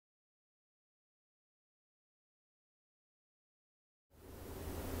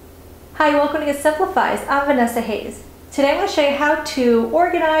Hi, welcome to Get Simplifized. I'm Vanessa Hayes. Today I'm going to show you how to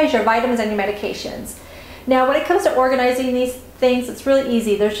organize your vitamins and your medications. Now when it comes to organizing these things, it's really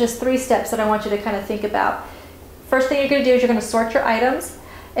easy. There's just 3 steps that I want you to kind of think about. First thing you're going to do is you're going to sort your items,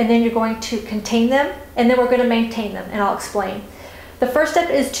 and then you're going to contain them, and then we're going to maintain them, and I'll explain. The first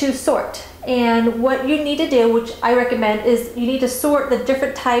step is to sort, and what you need to do, which I recommend, is you need to sort the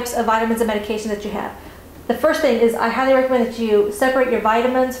different types of vitamins and medications that you have. The first thing is I highly recommend that you separate your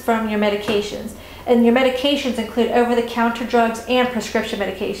vitamins from your medications. And your medications include over-the-counter drugs and prescription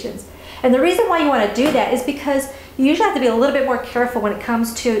medications. And the reason why you want to do that is because you usually have to be a little bit more careful when it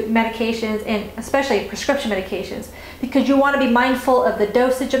comes to medications, and especially prescription medications, because you want to be mindful of the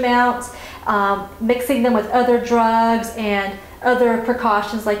dosage amounts, mixing them with other drugs and other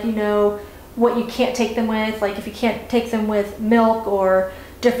precautions, like what you can't take them with, like if you can't take them with milk or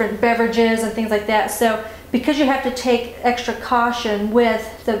different beverages and things like that. So because you have to take extra caution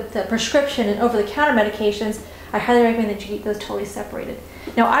with the prescription and over-the-counter medications, I highly recommend that you keep those totally separated.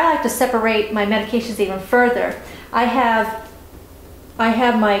 Now I like to separate my medications even further. I have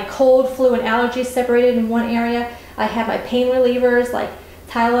my cold, flu, and allergies separated in one area. I have my pain relievers like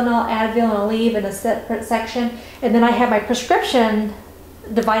Tylenol, Advil, and Aleve in a separate section. And then I have my prescription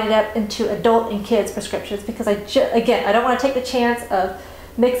divided up into adult and kids prescriptions, because again, I don't want to take the chance of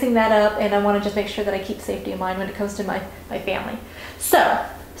mixing that up, and I want to just make sure that I keep safety in mind when it comes to my family. So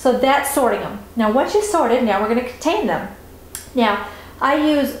that's sorting them. Now once you sort it, now we're going to contain them. Now I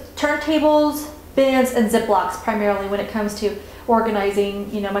use turntables, bins, and Ziplocs primarily when it comes to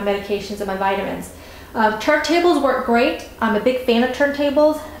organizing my medications and my vitamins. Turntables work great. I'm a big fan of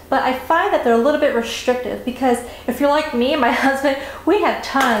turntables, but I find that they're a little bit restrictive, because if you're like me and my husband, we have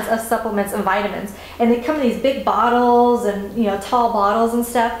tons of supplements and vitamins, and they come in these big bottles and tall bottles and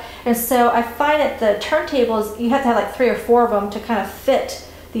stuff. And so I find that the turntables, you have to have like 3 or 4 of them to kind of fit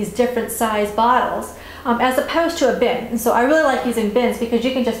these different size bottles, as opposed to a bin. And so I really like using bins, because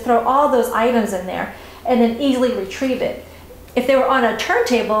you can just throw all those items in there and then easily retrieve it. If they were on a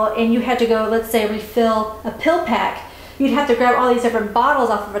turntable and you had to go, let's say, refill a pill pack, you'd have to grab all these different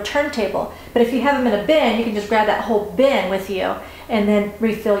bottles off of a turntable. But if you have them in a bin, you can just grab that whole bin with you and then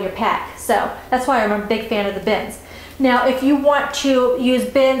refill your pack. So that's why I'm a big fan of the bins. Now if you want to use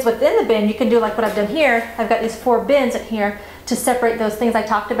bins within the bin, you can do like what I've done here. I've got these 4 bins in here to separate those things I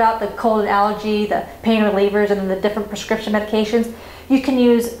talked about, the cold and allergy, the pain relievers, and then the different prescription medications. You can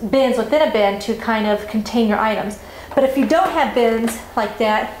use bins within a bin to kind of contain your items. But if you don't have bins like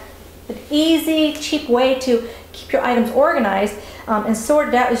that, an easy, cheap way to keep your items organized and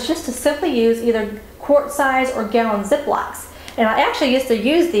sorted out is just to simply use either quart size or gallon Ziplocs. And I actually used to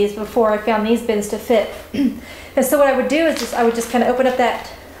use these before I found these bins to fit. And so what I would do is I would just kind of open up that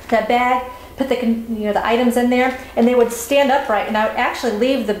bag, put the items in there, and they would stand upright, and I would actually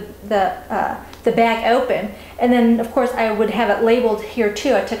leave the bag open. And then of course I would have it labeled here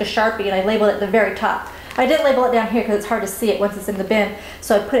too. I took a Sharpie and I labeled it at the very top. I didn't label it down here because it's hard to see it once it's in the bin,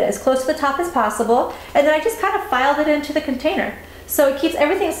 so I put it as close to the top as possible, and then I just kind of filed it into the container. So it keeps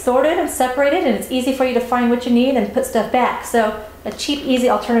everything sorted and separated, and it's easy for you to find what you need and put stuff back. So a cheap, easy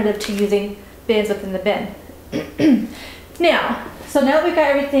alternative to using bins within the bin. Now that we've got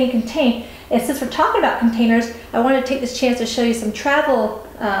everything contained, and since we're talking about containers, I want to take this chance to show you some travel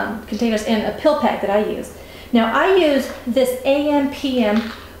containers and a pill pack that I use. Now I use this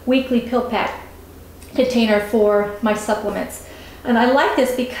AM/PM weekly pill pack container for my supplements, and I like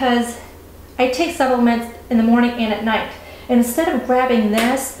this because I take supplements in the morning and at night, and instead of grabbing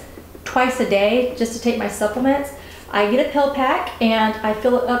this twice a day just to take my supplements, I get a pill pack and I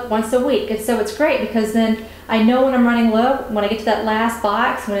fill it up once a week. And so it's great because then I know when I'm running low, when I get to that last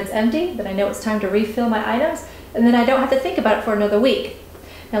box, when it's empty, then I know it's time to refill my items, and then I don't have to think about it for another week.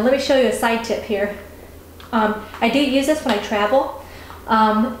 Now let me show you a side tip here. I do use this when I travel.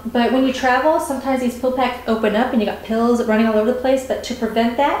 But when you travel, sometimes these pill packs open up and you got pills running all over the place. But to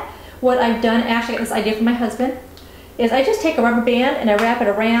prevent that, what I've done, actually I got this idea from my husband, is I just take a rubber band and I wrap it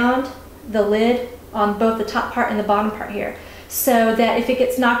around the lid on both the top part and the bottom part here, so that if it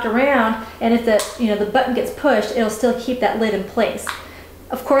gets knocked around and if the button gets pushed, it'll still keep that lid in place.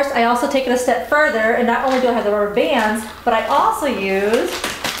 Of course, I also take it a step further, and not only do I have the rubber bands, but I also use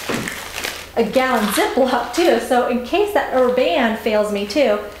a gallon Ziploc too, so in case that rubber band fails me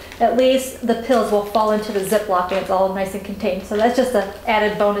too, at least the pills will fall into the Ziploc and it's all nice and contained. So that's just an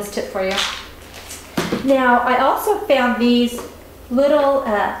added bonus tip for you. Now I also found these little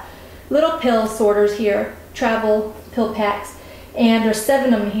pill sorters here, travel pill packs, and there's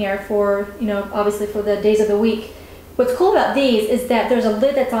 7 of them here for obviously for the days of the week. What's cool about these is that there's a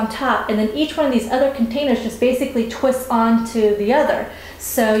lid that's on top, and then each one of these other containers just basically twists onto the other.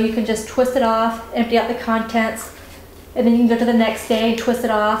 So you can just twist it off, empty out the contents, and then you can go to the next day, twist it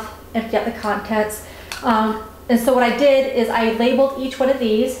off, empty out the contents. And so what I did is I labeled each one of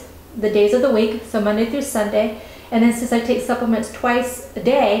these the days of the week, so Monday through Sunday. And then since I take supplements twice a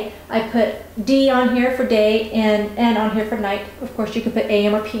day, I put D on here for day and N on here for night. Of course, you could put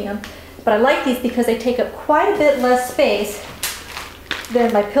AM or PM. But I like these because they take up quite a bit less space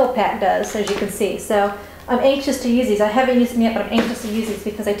than my pill pack does, as you can see. So I'm anxious to use these. I haven't used them yet, but I'm anxious to use these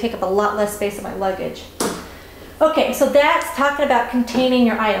because they take up a lot less space in my luggage. Okay, so that's talking about containing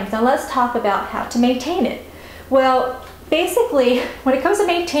your items. Now let's talk about how to maintain it. Well, basically, when it comes to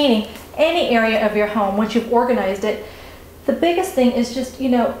maintaining any area of your home, once you've organized it, the biggest thing is just,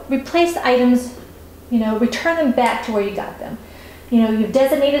 replace the items, return them back to where you got them. You've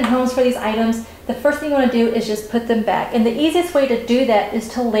designated homes for these items. The first thing you want to do is just put them back. And the easiest way to do that is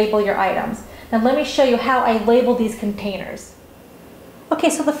to label your items. Now let me show you how I label these containers. Okay,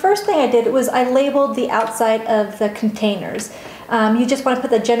 so the first thing I did was I labeled the outside of the containers. You just want to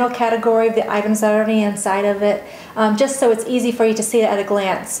put the general category of the items that are already inside of it, just so it's easy for you to see it at a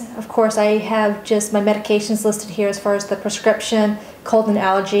glance. Of course, I have just my medications listed here as far as the prescription, cold and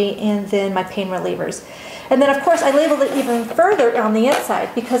allergy, and then my pain relievers. And then of course I labeled it even further on the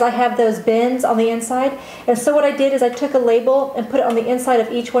inside because I have those bins on the inside. And so what I did is I took a label and put it on the inside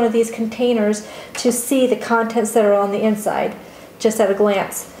of each one of these containers to see the contents that are on the inside, just at a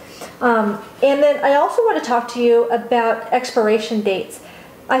glance. And then I also want to talk to you about expiration dates.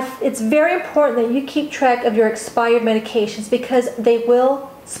 It's very important that you keep track of your expired medications because they will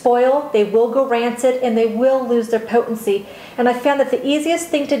spoil, they will go rancid, and they will lose their potency. And I found that the easiest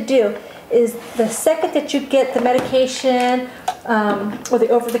thing to do is the second that you get the medication or the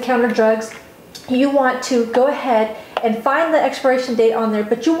over-the-counter drugs, you want to go ahead and find the expiration date on there,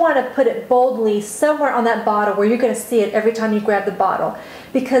 but you want to put it boldly somewhere on that bottle where you're going to see it every time you grab the bottle.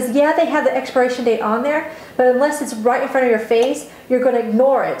 Because yeah, they have the expiration date on there, but unless it's right in front of your face, you're going to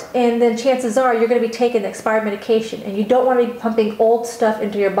ignore it. And then chances are you're going to be taking the expired medication, and you don't want to be pumping old stuff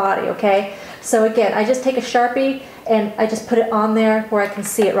into your body, okay? So again, I just take a Sharpie and I just put it on there where I can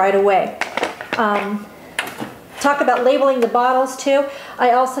see it right away. Talk about labeling the bottles too.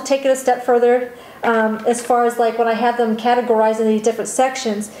 I also take it a step further. As far as like when I have them categorized in these different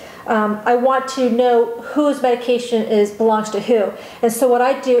sections, I want to know whose medication belongs to who. And so what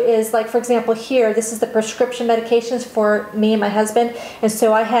I do is, like for example here, this is the prescription medications for me and my husband, and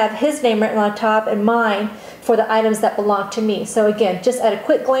so I have his name written on top and mine for the items that belong to me. So again, just at a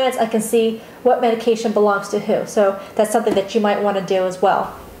quick glance I can see what medication belongs to who. So that's something that you might want to do as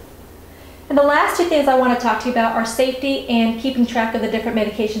well. And the last two things I want to talk to you about are safety and keeping track of the different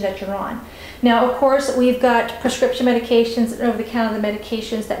medications that you're on. Now, of course, we've got prescription medications and over-the-counter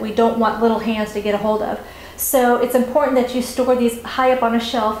medications that we don't want little hands to get a hold of. So it's important that you store these high up on a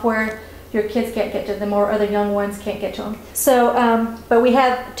shelf where your kids can't get to them or other young ones can't get to them. So, but we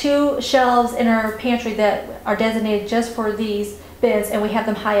have 2 shelves in our pantry that are designated just for these bins, and we have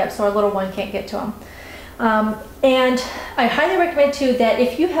them high up so our little one can't get to them. And I highly recommend too that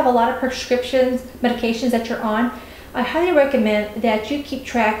if you have a lot of prescriptions, medications that you're on, I highly recommend that you keep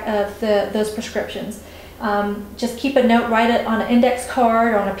track of those prescriptions. Just keep a note, write it on an index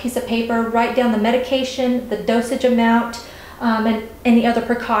card or on a piece of paper, write down the medication, the dosage amount, and any other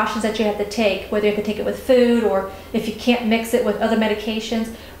precautions that you have to take, whether you have to take it with food or if you can't mix it with other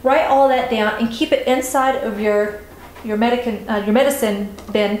medications. Write all that down and keep it inside of your medicine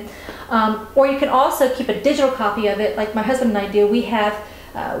bin. Or you can also keep a digital copy of it, like my husband and I do. We have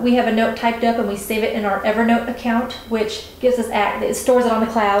a note typed up and we save it in our Evernote account, which gives us it stores it on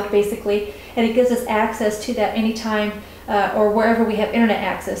the cloud basically, and it gives us access to that anytime or wherever we have internet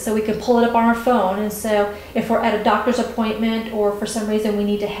access. So we can pull it up on our phone, and so if we're at a doctor's appointment or for some reason we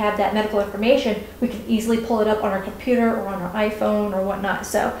need to have that medical information, we can easily pull it up on our computer or on our iPhone or whatnot.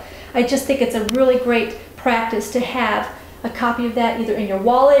 So I just think it's a really great practice to have a copy of that either in your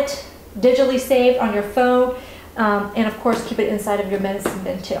wallet, digitally saved on your phone, and of course keep it inside of your medicine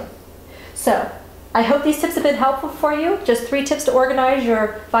bin too. So I hope these tips have been helpful for you. Just 3 tips to organize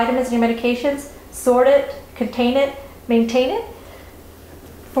your vitamins and your medications: sort it, contain it, maintain it.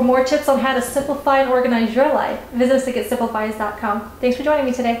 For more tips on how to simplify and organize your life, visit us at GetSimplifized.com. Thanks for joining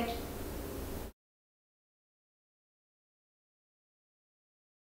me today.